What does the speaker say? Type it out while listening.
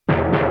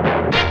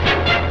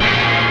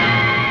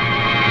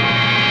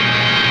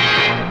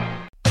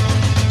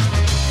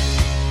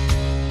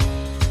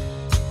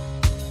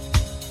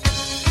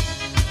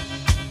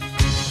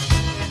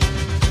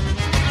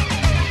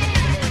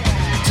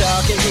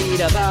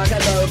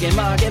Parker, Logan,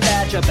 Mark, and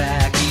Batch are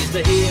back. He's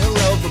the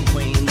hero from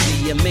Queens,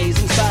 the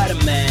amazing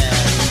Spider-Man.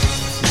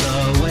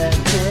 The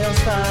WebTales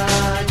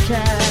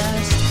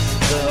Podcast.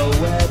 The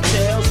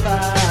WebTales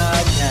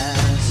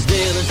Podcast.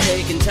 Villains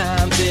taking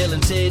time,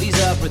 filling cities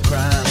up with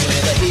crime.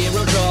 Where the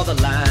hero draw the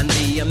line,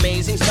 the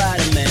amazing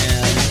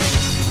Spider-Man.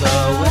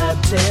 The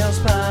WebTales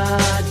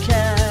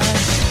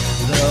Podcast.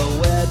 The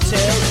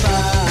WebTales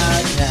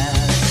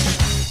Podcast.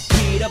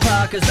 Peter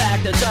Parker's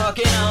back, they're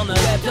talking on the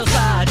WebTales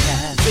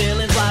Podcast.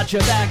 Villains watch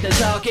your back, they're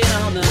talking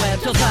on the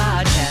WebTales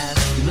Podcast.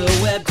 The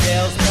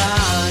WebTales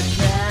Podcast.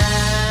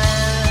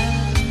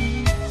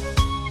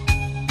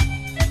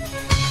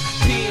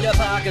 Peter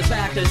Parker's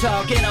back, they're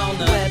talking on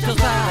the WebTales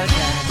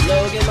Podcast.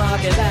 Logan,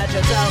 Mark, and Batch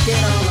are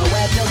talking on the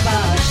WebTales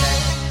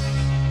Podcast.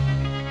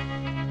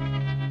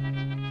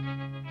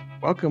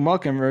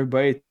 Welcome,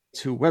 everybody,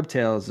 to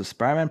WebTales, the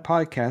Spider-Man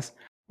podcast,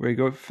 where we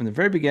go from the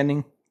very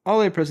beginning all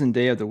the way to present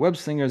day of the Web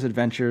Slinger's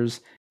adventures,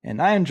 and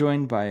I am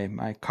joined by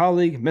my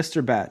colleague,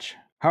 Mr. Batch.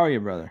 How are you,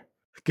 brother?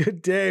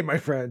 Good day, my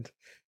friend.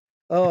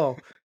 Oh,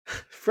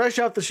 fresh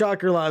off the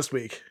shocker last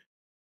week.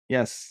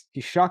 Yes,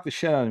 he shocked the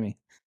shit out of me.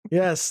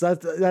 Yes,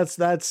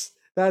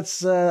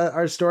 that's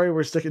our story.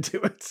 We're sticking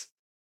to it.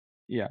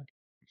 Yeah.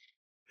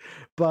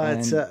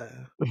 But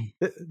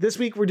this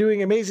week we're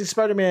doing Amazing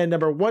Spider-Man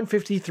number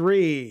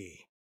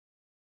 153,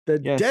 the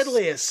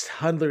deadliest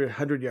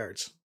 100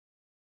 yards.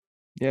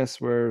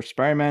 Yes, where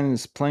Spider-Man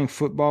is playing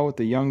football with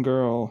a young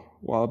girl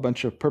while a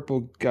bunch of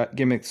purple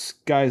gimmicks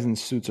guys in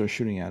suits are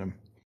shooting at him.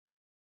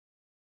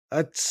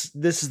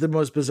 This is the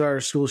most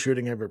bizarre school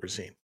shooting I've ever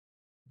seen.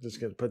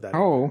 Just gonna put that.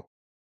 Oh,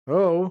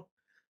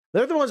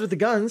 they're the ones with the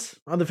guns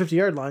on the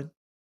 50-yard line.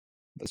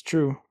 That's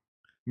true.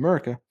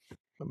 America.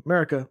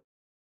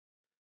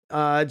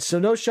 So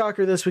no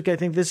shocker this week. I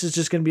think this is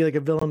just going to be like a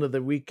villain of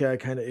the week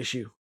kind of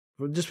issue.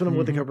 Just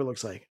what the cover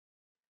looks like.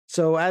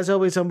 So as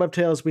always on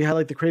WebTales, we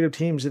highlight the creative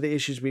teams of the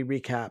issues we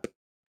recap.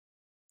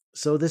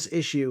 So this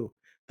issue,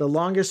 The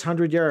Longest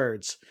 100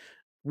 Yards,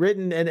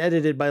 written and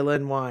edited by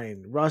Len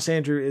Wein. Ross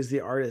Andrew is the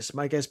artist.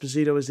 Mike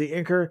Esposito is the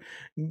inker.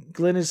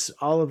 Glynis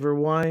Oliver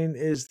Wine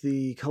is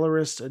the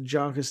colorist.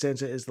 John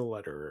Costanza is the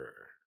letterer.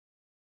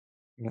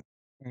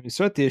 And we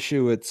start the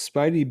issue with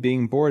Spidey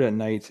being bored at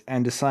night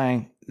and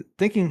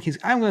thinking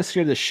I'm going to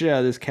scare the shit out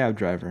of this cab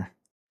driver.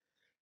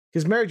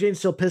 Because Mary Jane's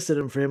still pissed at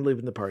him for him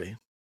leaving the party.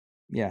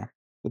 Yeah.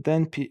 But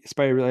then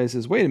Spidey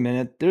realizes, wait a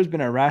minute, there's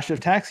been a rash of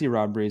taxi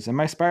robberies and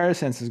my spider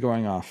sense is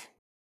going off.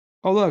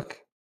 Oh, look,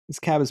 this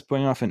cab is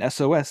putting off an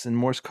SOS in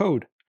Morse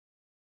code.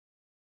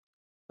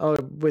 Oh,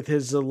 with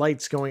his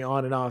lights going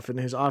on and off and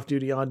his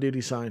off-duty,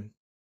 on-duty sign.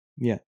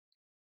 Yeah.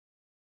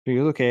 He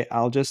goes, okay,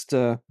 I'll just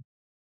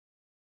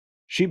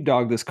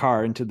sheepdog this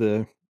car into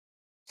the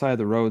side of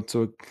the road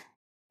so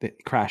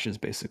it crashes,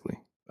 basically.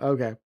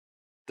 Okay.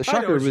 The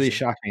shocker really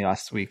shocked me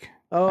last week.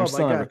 Oh, I'm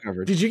still my God. not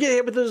recovered. Did you get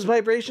hit with those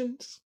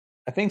vibrations?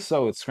 I think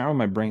so. It scrambled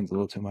my brains a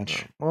little too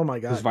much. Oh my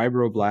God. Those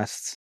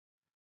vibroblasts.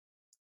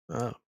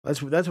 Oh,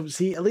 that's what.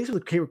 See, at least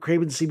with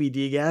Craven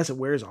CBD gas, it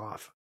wears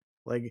off.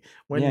 Like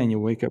when and you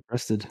wake up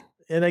rested.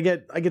 And I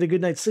get a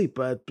good night's sleep.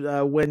 But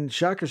when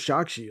shocker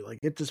shocks you, like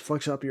it just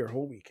fucks up your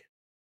whole week.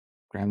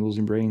 Scrambles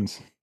your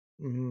brains.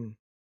 Mm-hmm.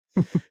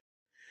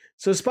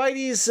 So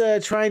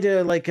Spidey's trying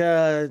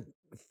to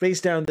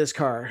face down this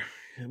car,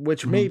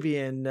 which may be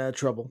in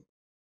trouble.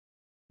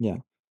 Yeah.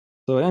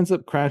 So it ends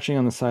up crashing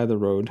on the side of the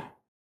road.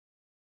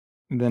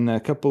 And then a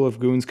couple of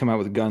goons come out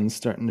with guns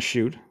starting to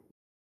shoot.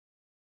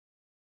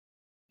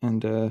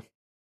 And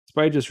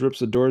Spidey just rips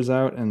the doors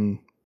out and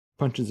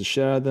punches the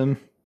shit out of them.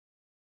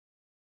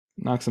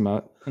 Knocks them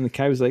out. And the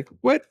cabby's like,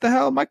 what the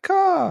hell? My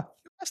car!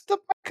 You messed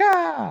up my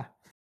car!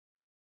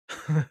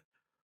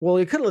 Well,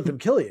 you could let them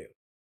kill you.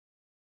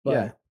 But...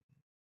 Yeah.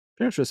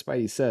 Pretty much what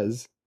Spidey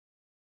says.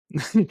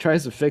 He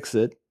tries to fix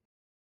it.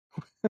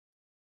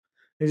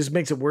 It just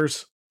makes it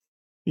worse.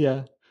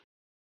 Yeah.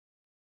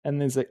 And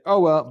then he's like,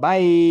 oh, well,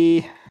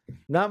 bye.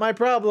 Not my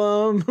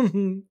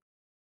problem.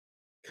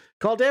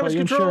 Call damage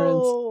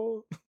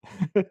control.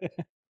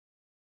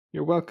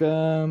 You're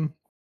welcome.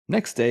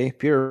 Next day,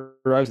 Peter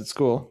arrives at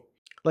school.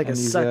 Like a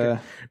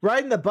sucker.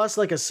 Riding the bus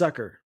like a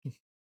sucker.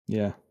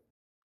 Yeah.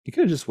 He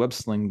could have just web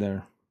slinged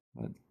there.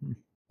 But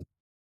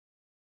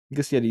I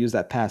guess he had to use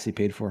that pass he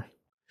paid for.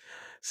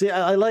 See,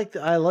 I like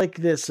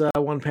this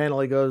one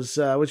panel. He goes,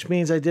 which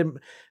means I did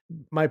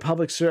my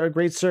public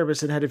great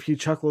service and had a few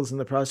chuckles in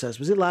the process.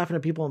 Was he laughing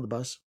at people on the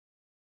bus?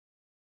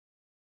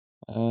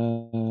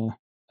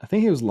 I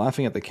think he was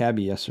laughing at the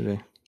cabbie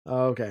yesterday.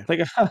 Oh, okay.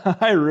 Like,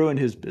 I ruined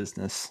his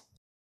business.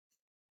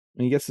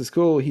 When he gets to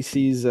school, he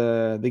sees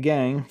the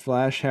gang,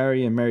 Flash,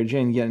 Harry, and Mary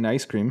Jane getting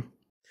ice cream.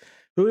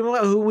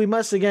 Who we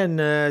must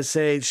again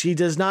say she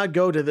does not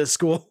go to this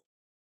school.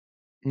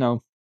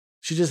 No.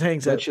 She just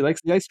hangs out. But she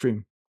likes the ice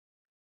cream.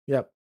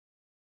 Yep.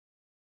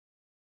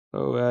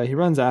 So he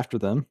runs after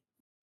them,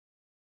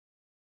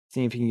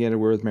 seeing if he can get a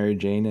word with Mary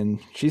Jane, and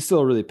she's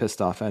still really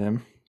pissed off at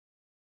him.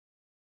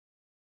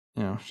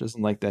 You know, she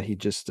doesn't like that he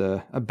just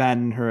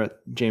abandoned her at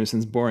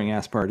Jameson's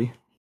boring-ass party.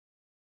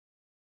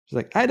 She's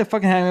like, I had to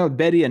fucking hang out with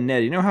Betty and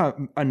Ned. You know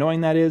how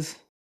annoying that is?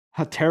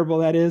 how terrible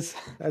that is.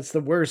 That's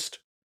the worst.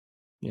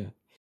 Yeah.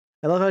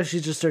 I love how she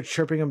just starts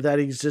chirping him that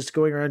he's just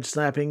going around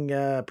snapping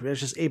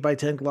precious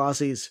 8x10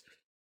 glossies.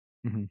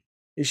 Mm-hmm.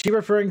 Is she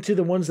referring to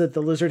the ones that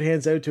the lizard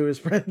hands out to his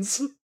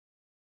friends?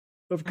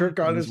 Of Kirk And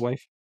Connors? his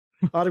wife.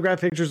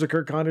 Autograph pictures of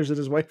Kirk Connors and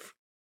his wife.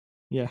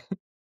 Yeah.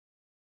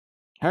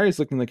 Harry's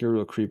looking like a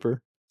real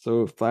creeper.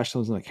 So Flash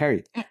comes in like,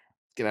 Harry,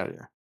 get out of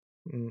here.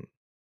 Mm.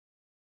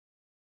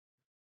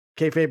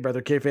 Kayfabe,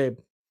 brother, kayfabe.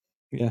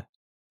 Yeah.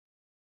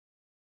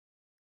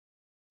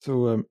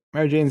 So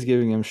Mary Jane's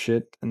giving him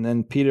shit, and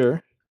then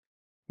Peter,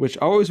 which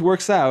always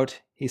works out,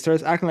 he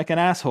starts acting like an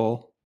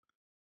asshole.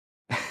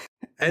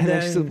 And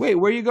then she says, wait,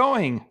 where are you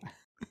going?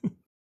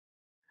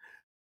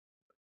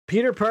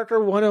 Peter Parker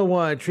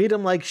 101. Treat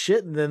him like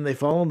shit, and then they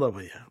fall in love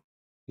with you.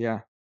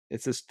 Yeah.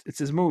 It's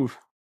his move.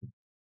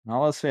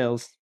 All else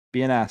fails,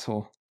 be an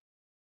asshole.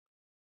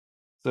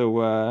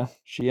 So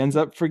she ends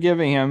up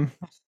forgiving him.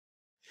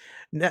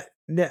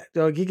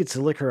 Dog, he gets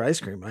to lick her ice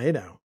cream, I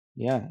know.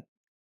 Yeah.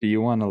 Do you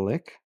want to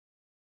lick?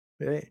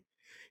 Right.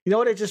 You know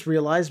what I just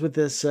realized with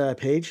this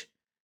page?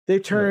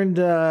 They've turned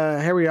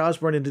Harry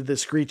Osborn into the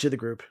Screech of the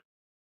group.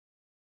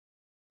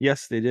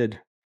 Yes, they did.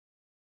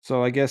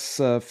 So I guess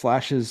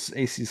Flash is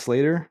AC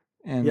Slater,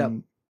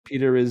 and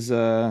Peter is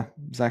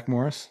Zach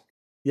Morris.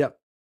 Yep.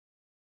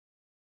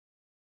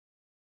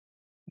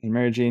 And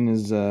Mary Jane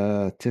is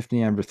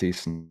Tiffany Amber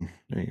Thiessen.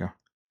 There you go.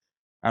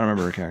 I don't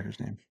remember her character's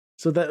name.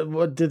 So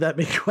what did that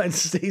make Gwen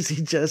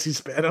Stacy Jesse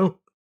Spano?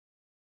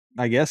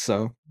 I guess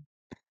so.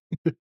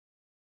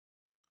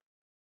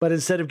 But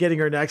instead of getting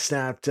her neck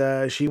snapped,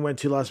 she went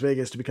to Las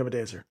Vegas to become a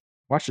dancer.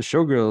 Watch the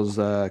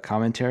Showgirls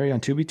commentary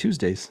on Tubi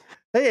Tuesdays.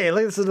 Hey,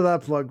 listen to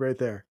that plug right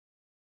there.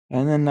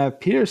 And then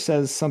Peter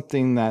says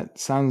something that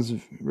sounds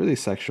really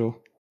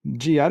sexual.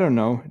 Gee, I don't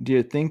know. Do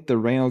you think the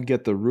rain will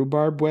get the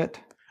rhubarb wet?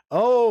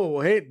 Oh,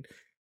 hey.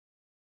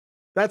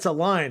 That's a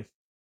line.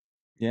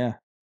 Yeah.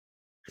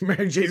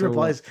 Mary Jane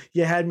replies,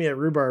 you had me at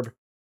rhubarb.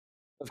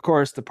 Of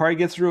course, the party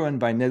gets ruined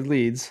by Ned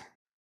Leeds.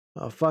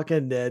 Oh,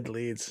 fucking Ned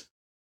Leeds.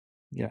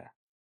 Yeah.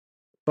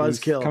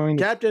 Buzzkill.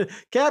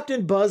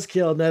 Captain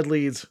Buzzkill, Ned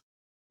Leeds.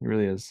 He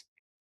really is.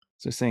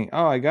 So saying,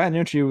 oh, I got an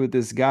interview with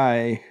this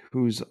guy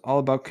who's all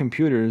about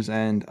computers,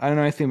 and I don't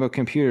know anything about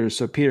computers,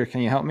 so Peter,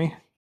 can you help me?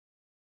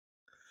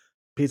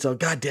 Pete's all,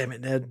 God damn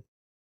it, Ned.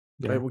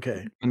 Yeah. Right,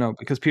 okay. No,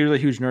 because Peter's a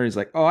huge nerd. He's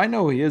like, oh, I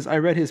know who he is. I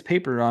read his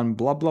paper on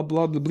blah, blah,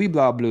 blah, blah, blah,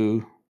 blah, blah.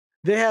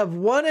 They have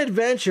one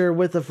adventure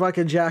with the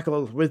fucking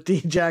Jackal, with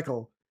Dean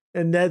Jackal.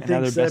 And Ned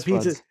thinks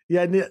Pete's...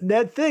 Yeah,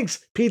 Ned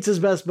thinks Pete's his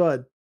best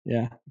bud.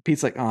 Yeah.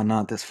 Pete's like, oh,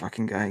 not this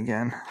fucking guy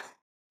again.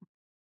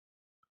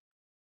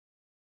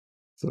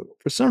 So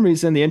for some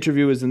reason, the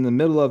interview is in the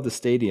middle of the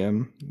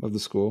stadium of the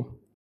school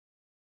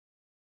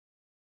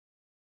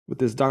with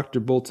this Dr.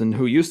 Bolton,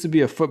 who used to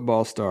be a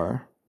football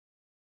star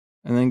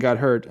and then got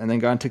hurt and then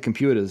got into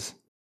computers.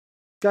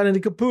 Got into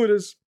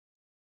computers.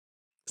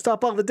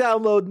 Stop all the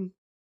downloading.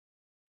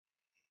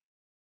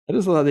 I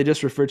just love how they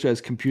just refer to it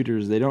as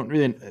computers. They don't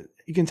really,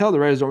 you can tell the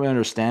writers don't really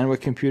understand what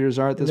computers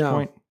are at this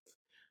point.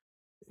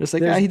 It's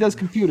like, he does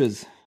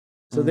computers.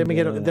 So then we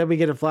get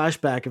a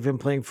flashback of him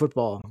playing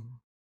football.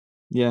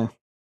 Yeah.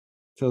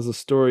 Tells a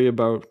story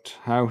about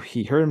how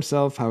he hurt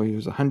himself, how he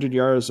was 100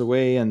 yards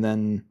away, and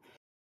then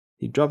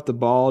he dropped the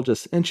ball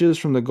just inches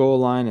from the goal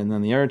line, and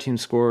then the other team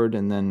scored,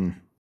 and then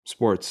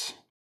sports.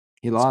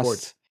 He lost.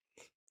 Sports.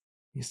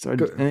 He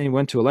started, and then he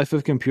went to a life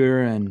of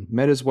computer and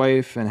met his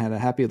wife and had a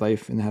happy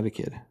life and had a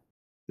kid.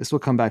 This will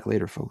come back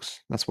later, folks.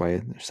 That's why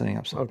they're setting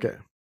up something. Okay.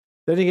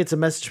 Then he gets a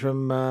message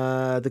from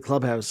the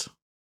clubhouse.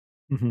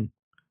 Mm-hmm.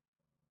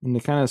 And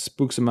it kind of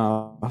spooks him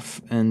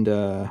off, and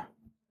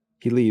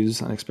he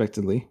leaves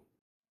unexpectedly.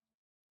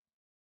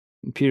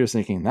 And Peter's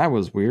thinking, that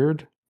was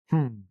weird.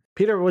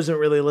 Peter wasn't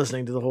really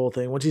listening to the whole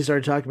thing. Once he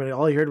started talking about it,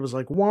 all he heard was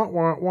like,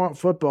 want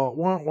football,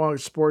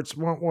 want sports,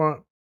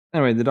 want.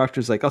 Anyway, the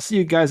doctor's like, I'll see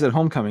you guys at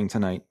homecoming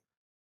tonight.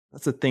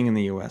 That's a thing in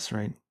the U.S.,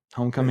 right?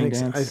 Homecoming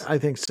dance? I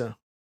think so.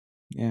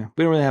 Yeah,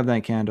 we don't really have that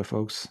in Canada,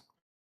 folks.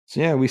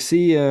 So yeah, we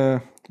see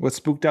what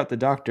spooked out the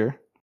doctor.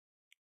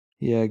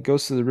 He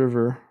goes to the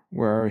river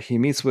where he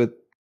meets with,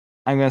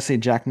 I'm going to say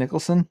Jack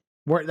Nicholson.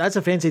 That's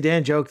a Fancy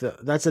Dan joke, though.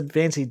 That's a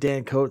Fancy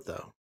Dan coat,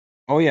 though.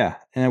 Oh, yeah,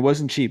 and it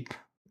wasn't cheap.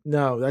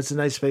 No, that's a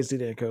nice Fancy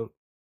Dan coat.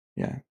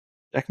 Yeah,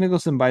 Jack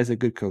Nicholson buys the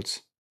good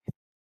coats.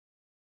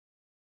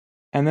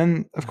 And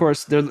then, of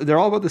course, they're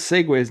all about the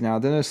segues now.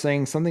 Then they're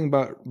saying something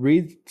about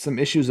read some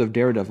issues of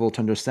Daredevil to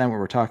understand what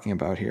we're talking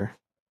about here.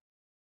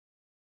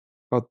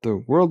 About the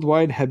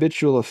Worldwide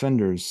Habitual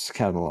Offenders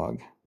catalog.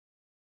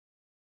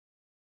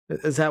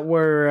 Is that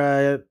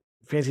where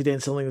Fancy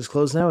Dan's selling his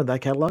clothes now in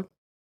that catalog?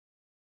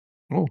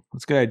 Oh,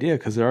 that's a good idea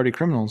because they're already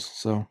criminals.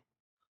 So,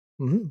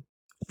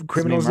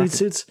 criminals need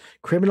suits.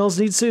 Criminals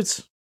need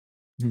suits,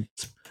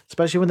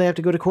 especially when they have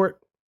to go to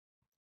court.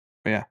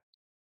 Yeah.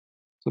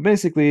 So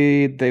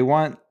basically, they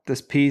want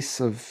this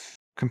piece of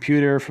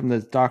computer from the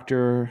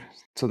doctor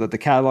so that the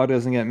catalog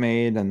doesn't get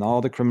made and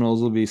all the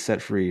criminals will be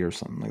set free or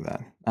something like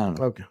that. I don't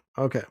know.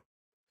 Okay.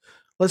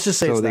 Let's just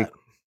say it's that.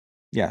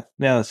 Yeah,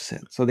 that's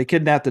it. So they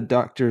kidnap the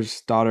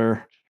doctor's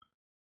daughter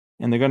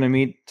and they're going to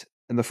meet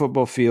in the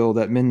football field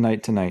at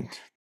midnight tonight.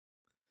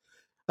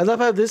 I love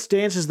how this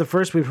dance is the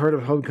first we've heard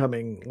of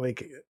Homecoming,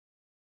 like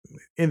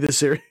in this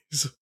series.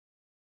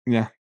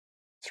 Yeah.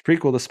 It's a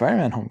prequel to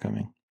Spider-Man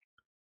Homecoming.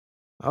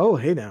 Oh,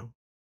 hey now.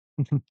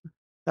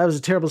 That was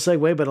a terrible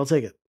segue, but I'll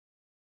take it.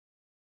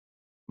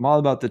 I'm all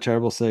about the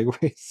terrible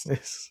segues.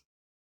 Yes.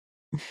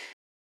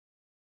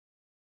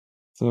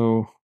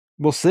 So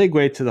we'll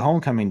segue to the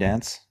homecoming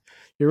dance.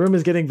 Your room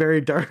is getting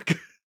very dark.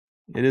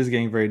 It is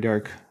getting very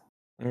dark.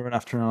 Everyone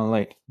have to turn on the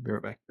light. Be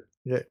right back.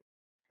 Yeah.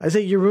 I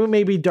say your room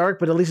may be dark,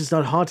 but at least it's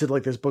not haunted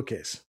like this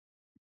bookcase.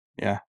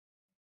 Yeah.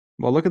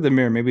 Well, look at the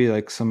mirror. Maybe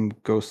like some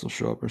ghost will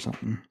show up or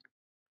something.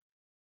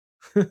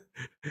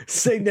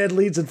 Say Ned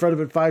leans in front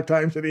of it 5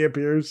 times and he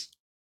appears.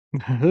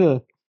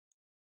 You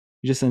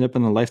just end up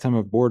in a lifetime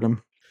of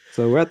boredom.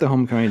 So we're at the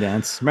homecoming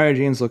dance. Mary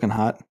Jane's looking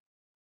hot.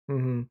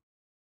 Mm-hmm.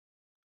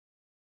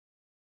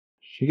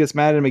 She gets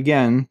mad at him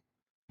again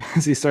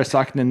as he starts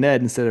talking to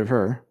Ned instead of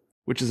her,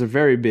 which is a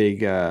very big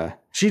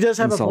She does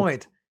have insult. a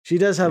point. She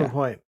does have Yeah. a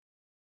point.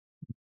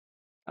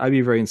 I'd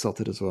be very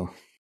insulted as well.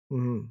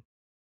 Mm-hmm.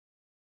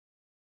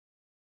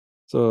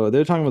 So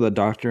they're talking with the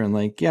doctor and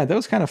like, yeah, that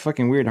was kind of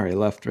fucking weird how he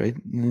left, right?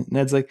 And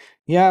Ned's like,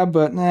 yeah,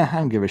 but I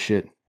don't give a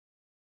shit.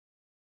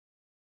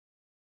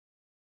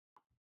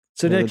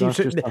 So Yeah,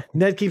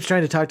 Ned keeps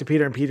trying to talk to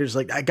Peter, and Peter's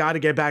like, I got to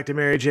get back to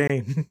Mary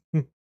Jane.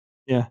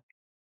 Yeah.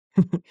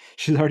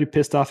 She's already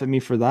pissed off at me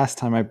for last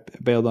time I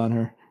bailed on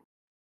her.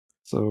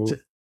 So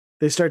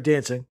they start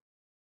dancing.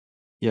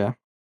 Yeah.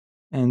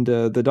 And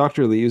the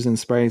doctor leaves and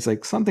Spidey's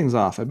like, something's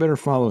off. I better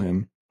follow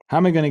him. How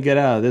am I going to get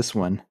out of this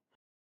one?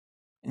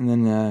 And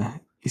then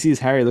he sees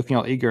Harry looking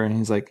all eager and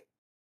he's like,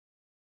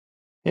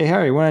 hey,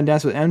 Harry, want to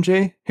dance with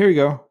MJ? Here you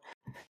go.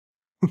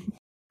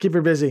 Keep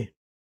her busy.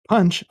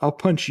 Punch. I'll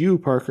punch you,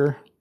 Parker.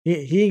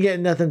 He ain't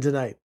getting nothing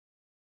tonight.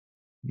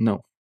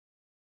 No.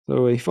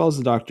 So he follows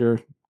the doctor,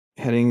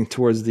 heading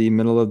towards the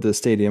middle of the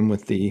stadium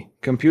with the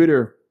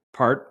computer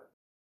part.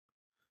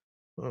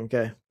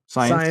 Okay.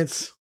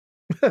 Science.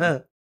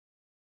 Science.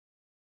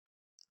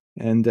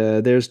 And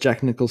there's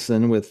Jack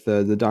Nicholson with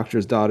the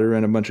doctor's daughter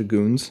and a bunch of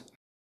goons.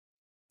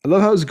 I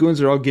love how his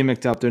goons are all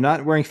gimmicked up. They're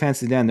not wearing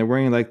fancy Dan. They're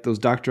wearing like those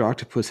Dr.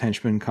 Octopus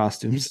henchman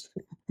costumes.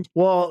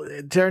 Well,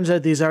 it turns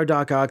out these are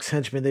Doc Ock's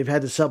henchmen. They've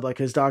had to sub like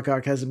because Doc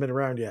Ock hasn't been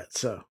around yet.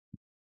 So,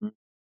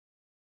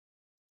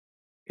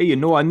 Hey,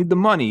 I need the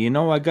money.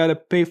 I got to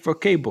pay for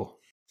cable.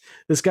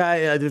 this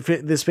guy,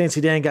 this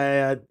fancy Dan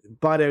guy,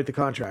 bought out the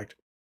contract.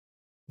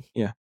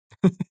 Yeah.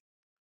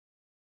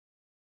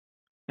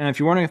 And if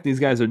you're wondering if these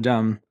guys are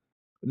dumb,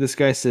 this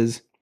guy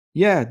says,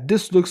 yeah,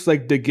 this looks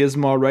like the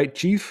Gizmo, right,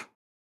 Chief?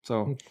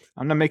 So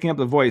I'm not making up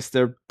the voice.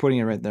 They're putting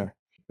it right there.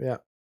 Yeah.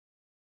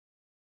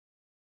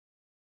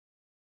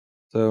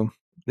 So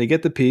they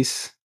get the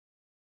piece.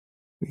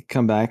 We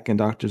come back and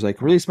doctor's like,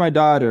 release my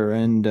daughter.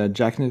 And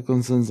Jack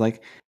Nicholson's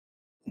like,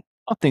 I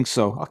don't think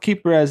so. I'll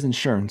keep her as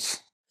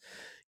insurance.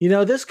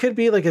 This could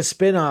be like a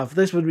spin-off.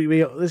 This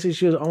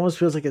issue almost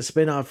feels like a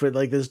spin-off for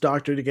like this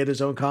doctor to get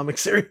his own comic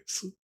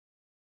series.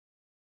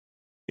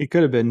 He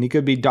could have been. He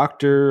could be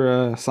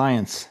Dr.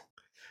 Science.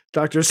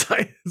 Dr.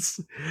 Science.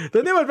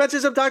 The New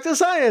Adventures of Dr.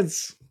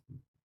 Science.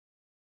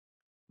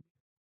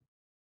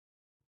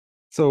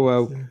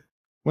 So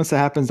once that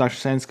happens, Dr.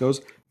 Science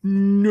goes,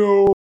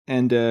 no.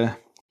 And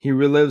he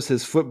relives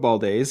his football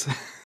days.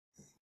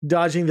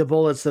 Dodging the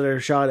bullets that are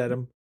shot at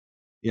him.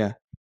 Yeah.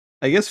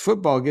 I guess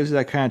football gives you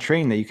that kind of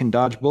training that you can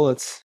dodge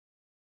bullets.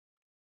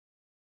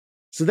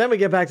 So then we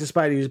get back to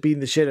Spidey, who's beating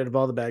the shit out of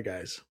all the bad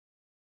guys.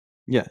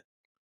 Yeah.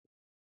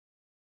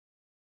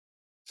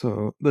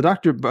 So the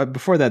doctor, but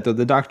before that though,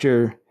 the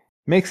doctor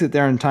makes it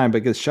there in time,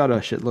 but gets shot a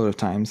shitload of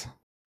times.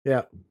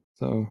 Yeah.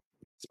 So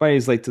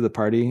Spidey's late to the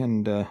party,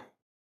 and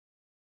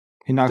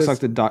he knocks out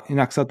the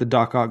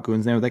Doc Ock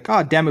goons. And they were like,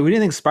 "Oh damn it, we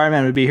didn't think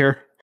Spider-Man would be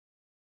here."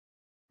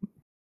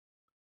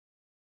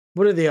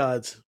 What are the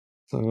odds?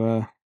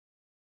 So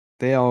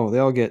they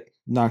all get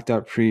knocked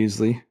out pretty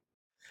easily.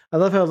 I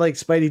love how like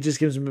Spidey just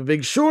gives him a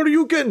big sure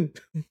you can.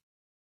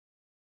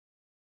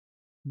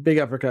 Big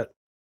uppercut.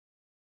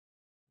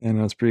 And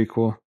that's pretty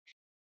cool.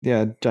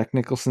 Yeah, Jack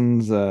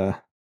Nicholson's Did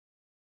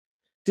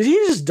he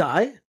just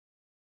die?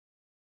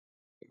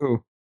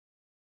 Who?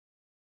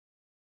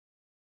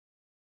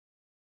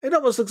 It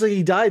almost looks like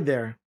he died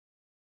there.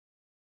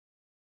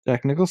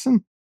 Jack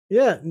Nicholson?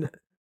 Yeah.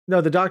 No,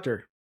 the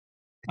doctor.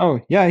 Oh,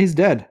 yeah, he's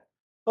dead.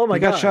 Oh my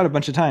God. He got shot a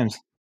bunch of times.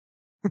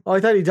 Oh,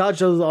 I thought he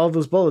dodged all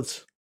those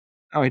bullets.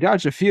 Oh, he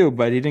dodged a few,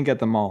 but he didn't get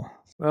them all.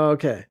 Oh,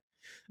 okay.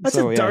 That's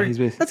So, a yeah, dark.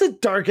 he's That's a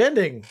dark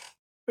ending.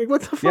 Like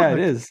what the fuck? Yeah, it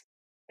is.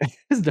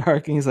 It's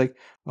dark, and he's like,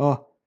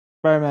 "Oh,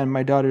 Spider-Man,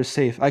 my daughter's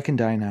safe. I can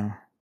die now."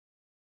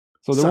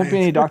 So there won't be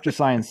any Dr.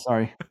 Science.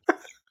 Sorry.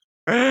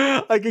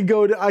 I can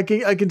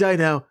die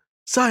now.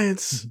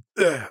 Science.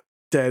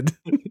 Dead.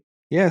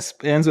 Yes,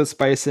 it ends with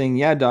Spidey saying,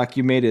 "Yeah, Doc,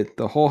 you made it.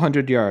 The whole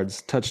 100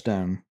 yards,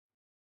 touchdown."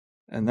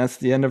 And that's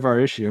the end of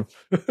our issue.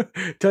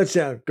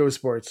 Touchdown. Go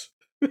Sports.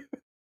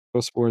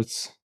 Go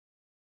Sports.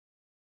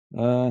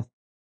 So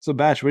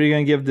Batch, what are you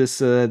gonna give this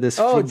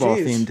football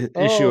themed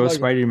issue of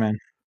Spider-Man?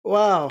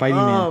 Wow.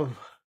 Spidey Man.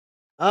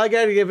 I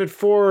got to give it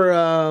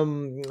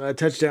 4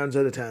 touchdowns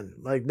out of 10.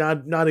 Like,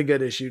 not a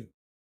good issue.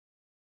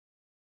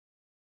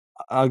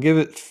 I'll give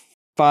it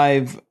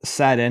 5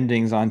 sad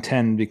endings on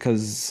 10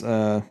 because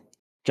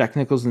Jack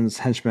Nicholson's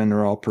henchmen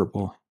are all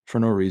purple for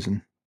no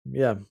reason.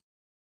 Yeah.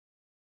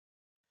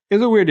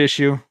 It's a weird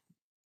issue.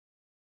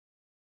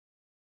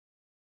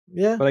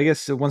 Yeah. But I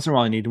guess once in a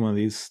while I need one of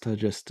these to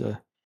just...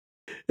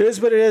 It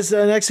is what it is.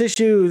 Next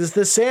issue,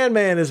 the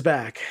Sandman is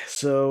back.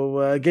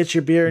 So get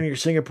your beer and your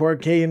Singapore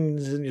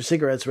canes and your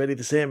cigarettes ready.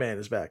 The Sandman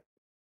is back.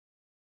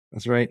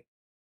 That's right.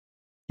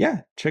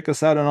 Yeah, check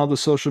us out on all the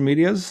social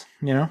medias,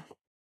 the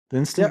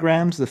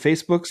Instagrams, the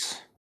Facebooks.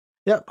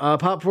 Yep.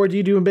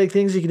 Pop4D doing big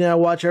things. You can now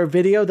watch our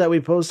video that we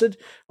posted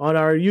on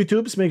our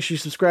YouTubes. Make sure you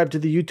subscribe to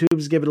the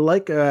YouTubes. Give it a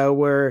like.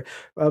 Where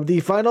the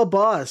Final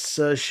Boss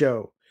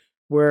show,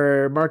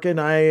 where Mark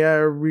and I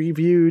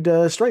reviewed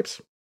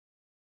Stripes.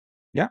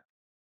 Yeah.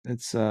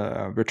 It's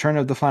a return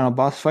of the Final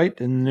Boss fight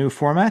in the new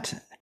format.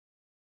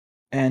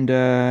 And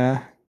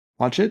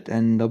watch it,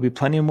 and there'll be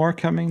plenty more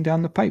coming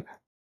down the pipe.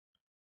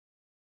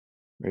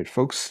 Great,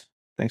 folks.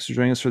 Thanks for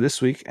joining us for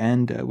this week,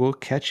 and we'll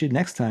catch you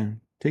next time.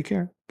 Take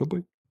care.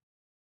 Bye-bye.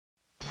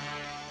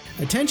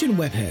 Attention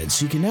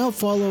webheads, you can now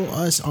follow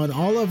us on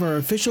all of our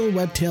official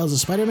Web Tales of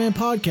Spider-Man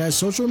podcast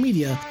social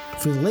media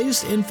for the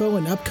latest info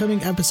and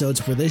upcoming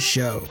episodes for this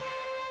show.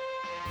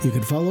 You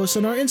can follow us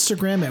on our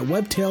Instagram at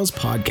WebTales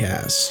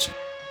Podcast.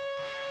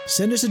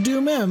 Send us a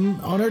Doom M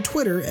on our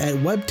Twitter at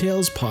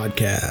WebTales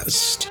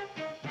Podcast.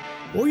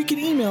 Or you can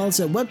email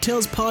us at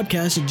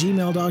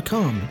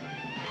webtalespodcast@gmail.com.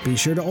 Be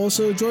sure to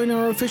also join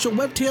our official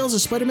Web Tales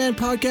of Spider-Man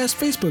podcast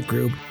Facebook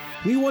group.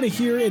 We want to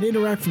hear and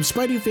interact from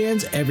Spidey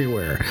fans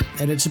everywhere,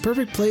 and it's a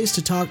perfect place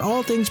to talk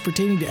all things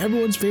pertaining to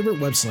everyone's favorite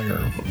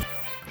web-slinger.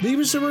 Leave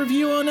us a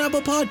review on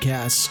Apple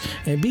Podcasts,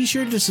 and be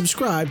sure to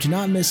subscribe to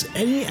not miss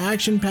any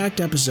action-packed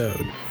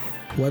episode.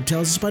 Web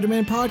Tales of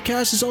Spider-Man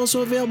podcast is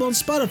also available on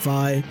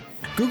Spotify,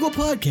 Google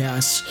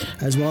Podcasts,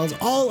 as well as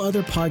all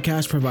other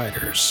podcast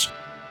providers.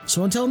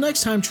 So until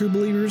next time, true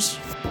believers.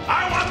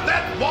 I want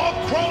that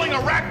wall-crawling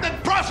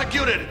arachnid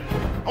prosecuted!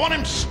 I want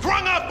him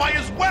strung up by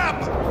his web!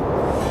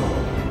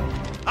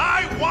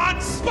 I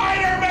want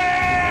Spider-Man!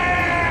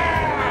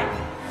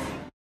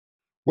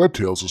 Web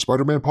Tales of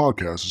Spider-Man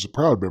podcast is a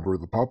proud member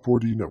of the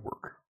Pop4D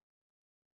network.